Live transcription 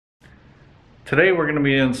Today we're going to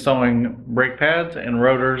be installing brake pads and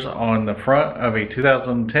rotors on the front of a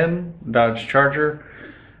 2010 Dodge Charger.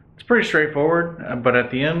 It's pretty straightforward, but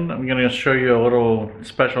at the end I'm going to show you a little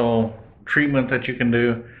special treatment that you can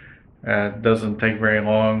do. It doesn't take very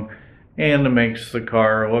long and it makes the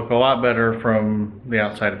car look a lot better from the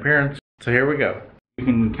outside appearance. So here we go. You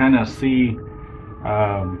can kind of see,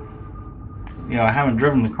 I haven't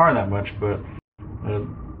driven the car that much, but it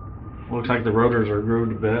looks like the rotors are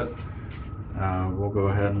grooved a bit. We'll go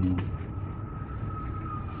ahead and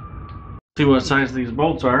see what size these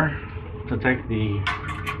bolts are to take the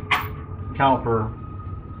caliper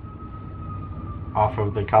off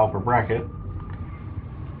of the caliper bracket.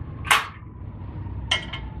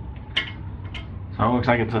 So it looks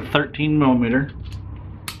like it's a 13 millimeter.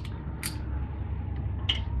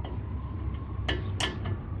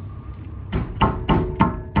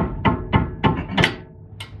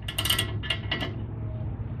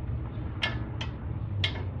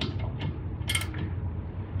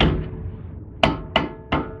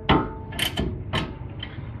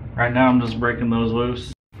 Right now I'm just breaking those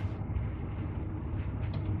loose.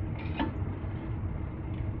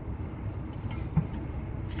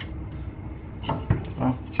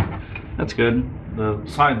 Well, that's good. The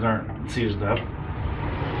sides aren't seized up.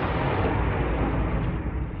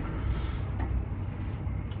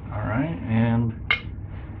 Alright, and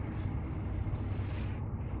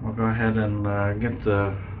we'll go ahead and I'm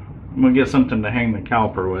gonna get something to hang the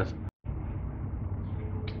caliper with.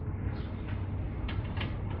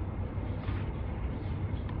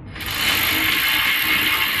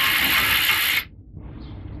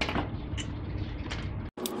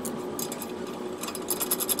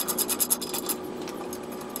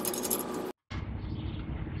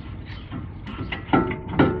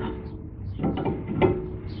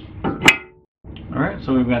 Alright,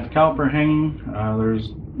 so we've got the caliper hanging. There's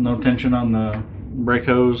no tension on the brake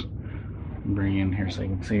hose. Bring it in here so you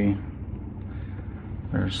can see.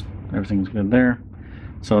 Everything's good there.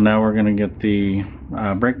 So now we're going to get the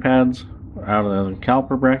brake pads out of the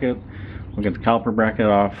caliper bracket. We'll get the caliper bracket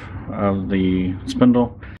off of the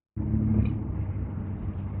spindle.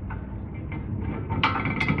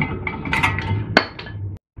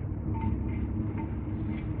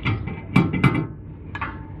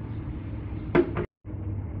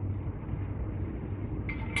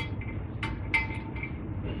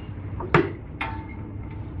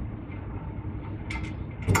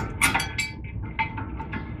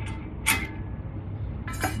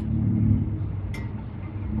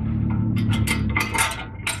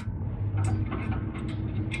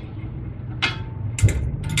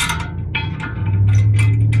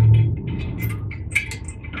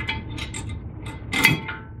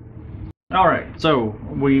 Alright, so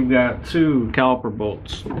we've got two caliper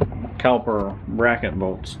bolts, caliper bracket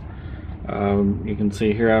bolts. You can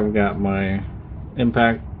see here I've got my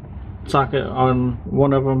impact socket on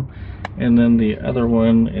one of them, and then the other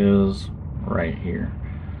one is right here.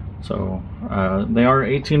 So they are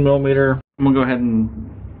 18 millimeter. I'm gonna go ahead and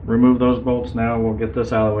remove those bolts now. We'll get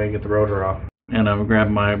this out of the way, get the rotor off, and I'll grab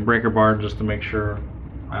my breaker bar just to make sure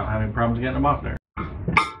I don't have any problems getting them off there.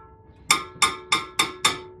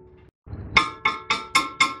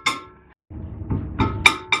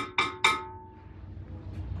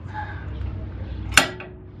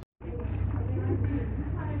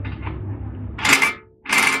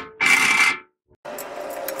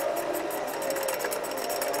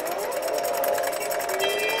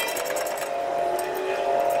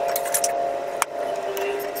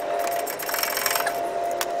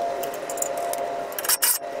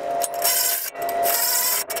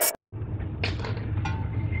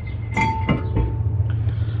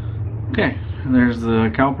 Okay, there's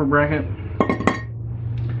the caliper bracket,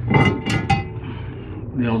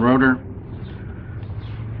 the old rotor.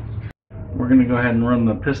 We're going to go ahead and run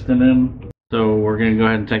the piston in. So we're going to go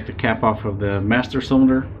ahead and take the cap off of the master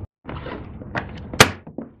cylinder.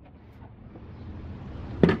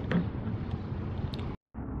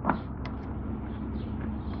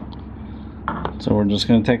 So we're just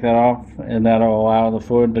going to take that off, and that'll allow the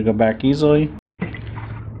fluid to go back easily.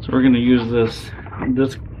 So we're going to use this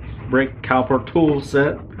brake caliper tool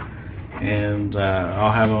set, and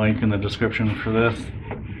I'll have a link in the description for this.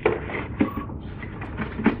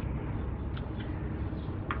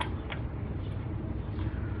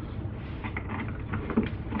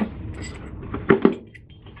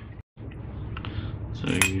 So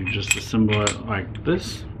you just assemble it like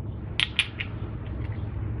this,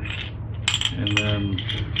 and then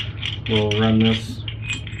we'll run this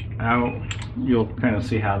out. You'll kind of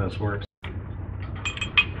see how this works.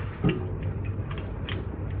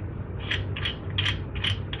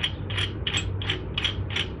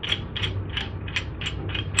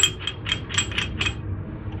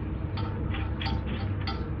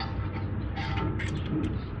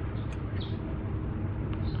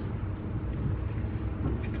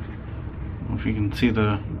 if you can see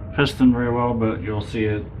the piston very well, but you'll see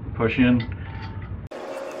it push in.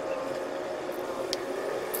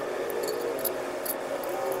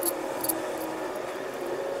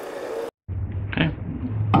 Okay,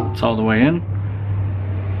 it's all the way in.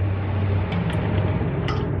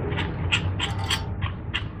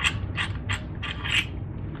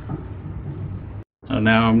 So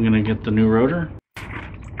now I'm going to get the new rotor.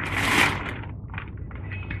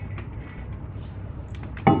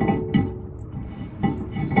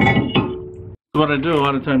 What I do a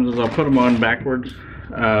lot of times is I'll put them on backwards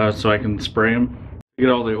so I can spray them, get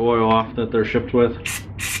all the oil off that they're shipped with.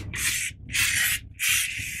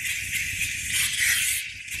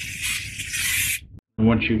 And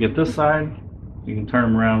once you get this side, you can turn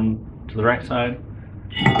them around to the right side.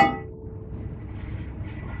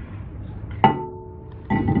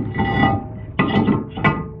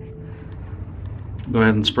 Go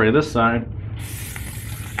ahead and spray this side.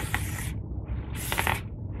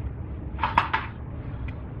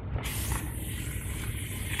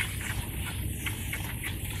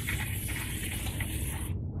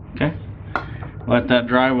 Okay, let that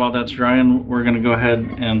dry. While that's drying, we're going to go ahead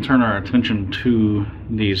and turn our attention to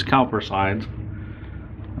these caliper slides.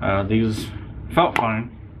 These felt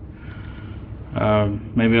fine,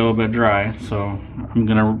 maybe a little bit dry, so I'm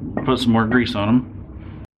going to put some more grease on them.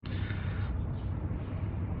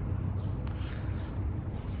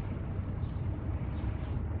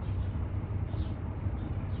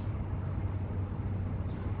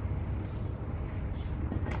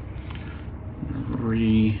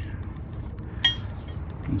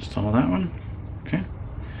 Reinstall that one. Okay,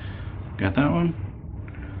 got that one.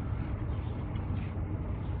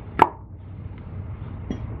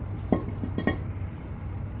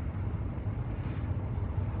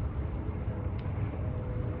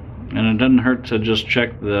 And it doesn't hurt to just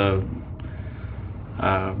check the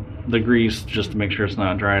grease just to make sure it's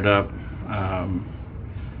not dried up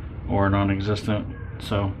or non-existent.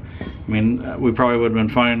 So, I mean, we probably would have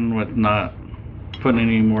been fine with not putting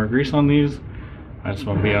any more grease on these. I just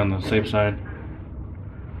want to be on the safe side.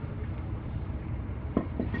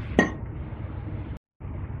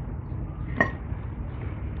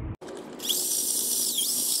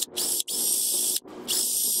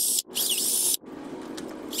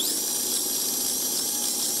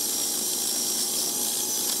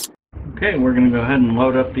 Okay, we're going to go ahead and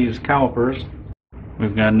load up these calipers.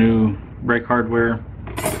 We've got new brake hardware.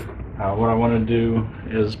 What I want to do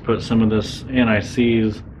is put some of this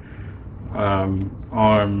anti-seize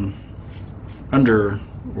on under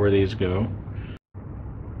where these go.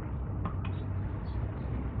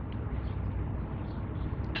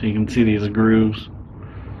 So you can see these grooves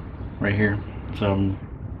right here. So I'm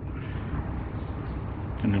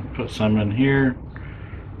going to put some in here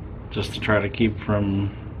just to try to keep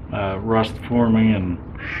from rust forming and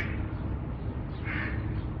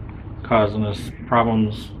causing us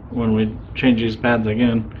problems when we change these pads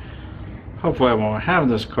again. Hopefully I won't have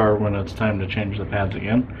this car when it's time to change the pads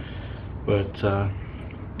again, but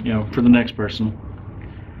you know, for the next person.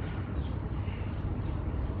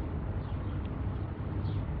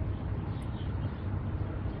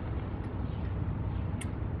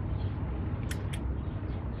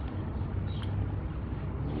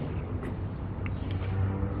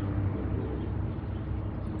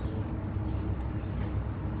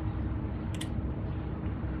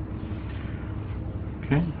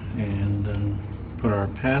 Okay, and put our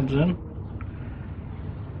pads in.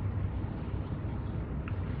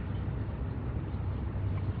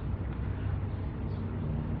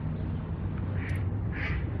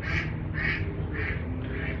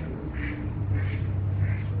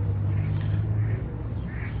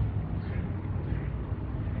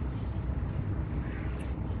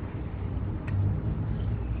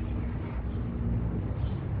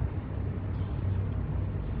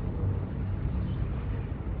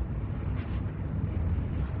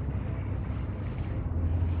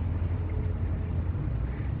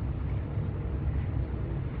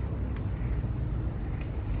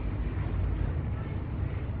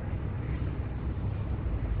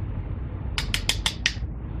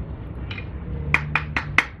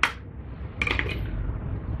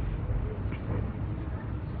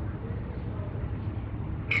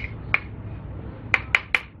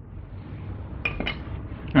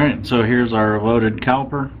 Alright, so here's our loaded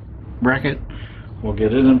caliper bracket. We'll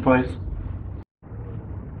get it in place.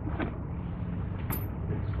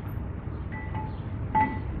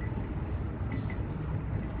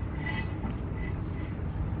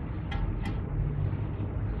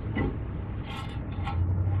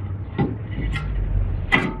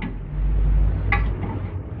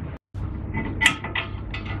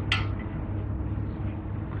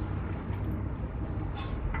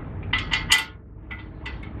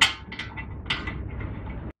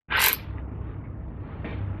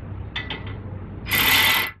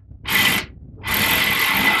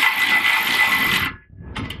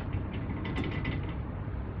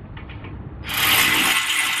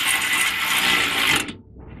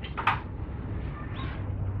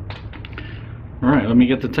 let me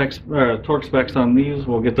get the torque specs on these.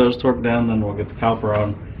 We'll get those torqued down, then we'll get the caliper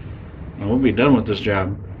on, and we'll be done with this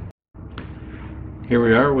job. Here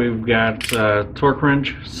we are. We've got torque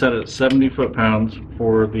wrench set at 70 foot-pounds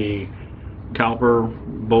for the caliper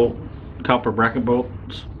bracket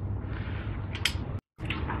bolts.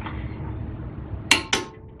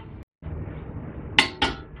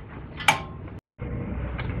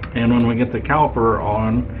 And when we get the caliper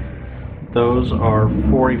on, those are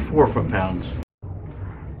 44 foot-pounds.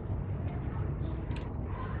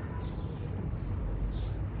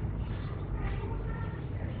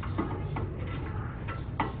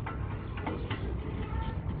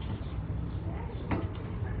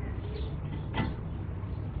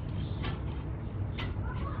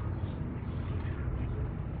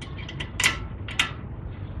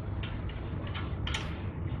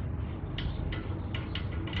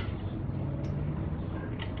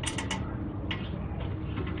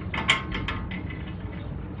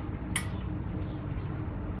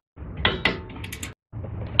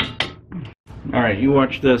 Alright, you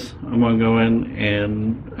watch this. I'm going to go in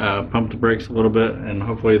and pump the brakes a little bit, and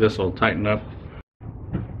hopefully this will tighten up.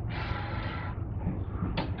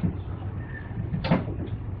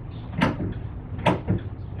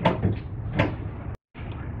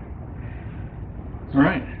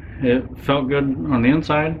 Alright, it felt good on the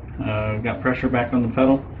inside. Got pressure back on the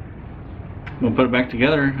pedal. We'll put it back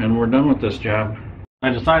together and we're done with this job.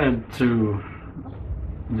 I decided to,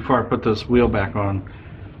 before I put this wheel back on,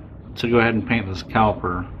 to go ahead and paint this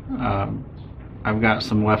caliper. I've got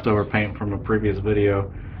some leftover paint from a previous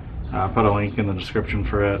video. I'll put a link in the description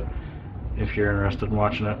for it if you're interested in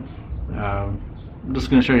watching it. I'm just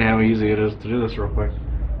going to show you how easy it is to do this real quick.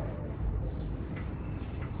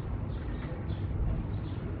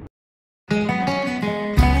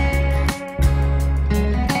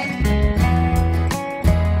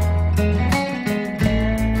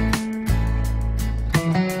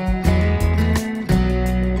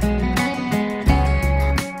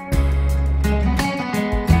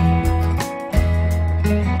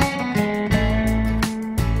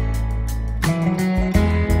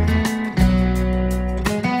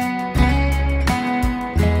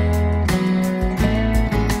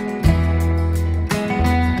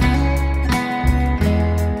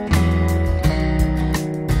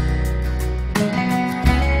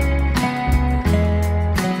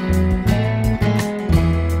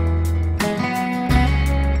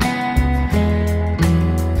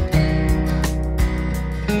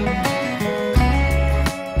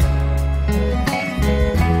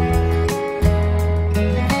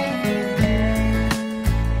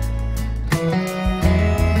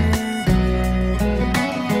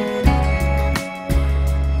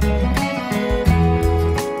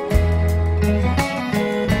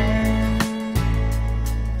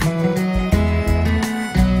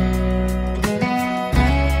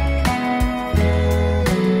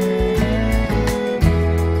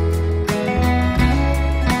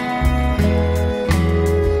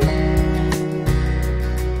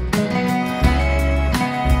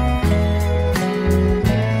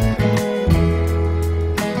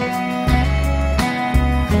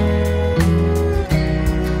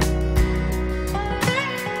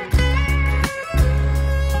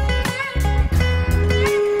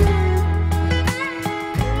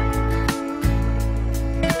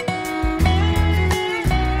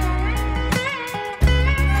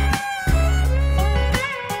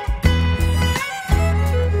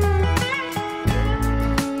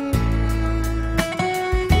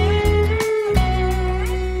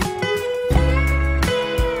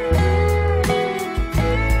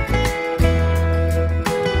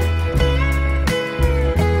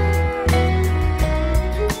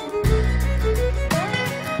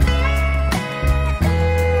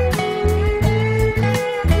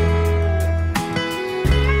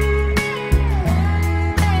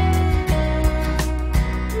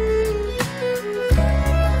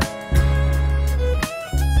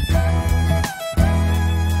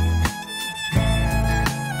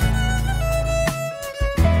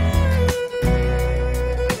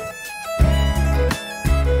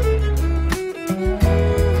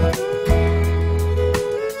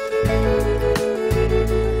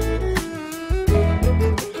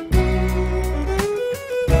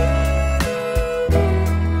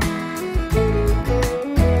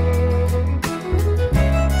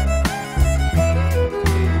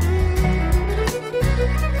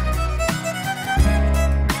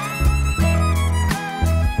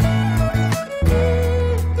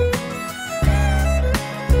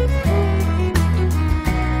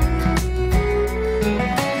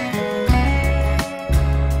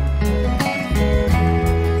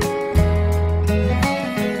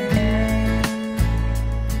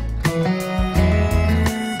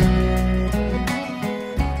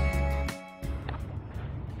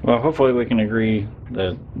 Well, hopefully we can agree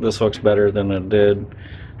that this looks better than it did.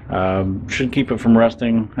 Should keep it from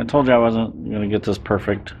rusting. I told you I wasn't going to get this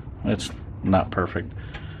perfect. It's not perfect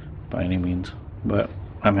by any means, but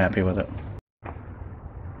I'm happy with it.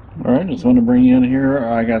 Alright, just want to bring you in here.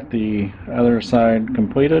 I got the other side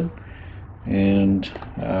completed, and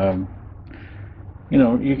you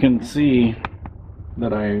know, you can see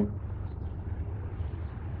that I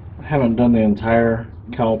haven't done the entire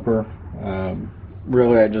caliper.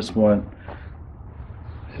 Really, I just want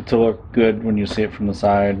it to look good when you see it from the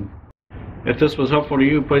side. If this was helpful to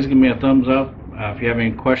you, please give me a thumbs up. If you have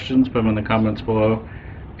any questions, put them in the comments below.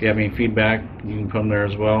 If you have any feedback, you can put them there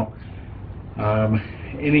as well.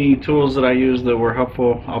 Any tools that I use that were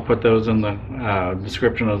helpful, I'll put those in the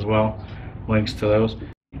description as well. Links to those.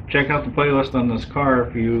 Check out the playlist on this car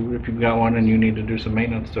if you've got one and you need to do some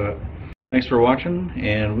maintenance to it. Thanks for watching,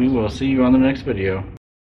 and we will see you on the next video.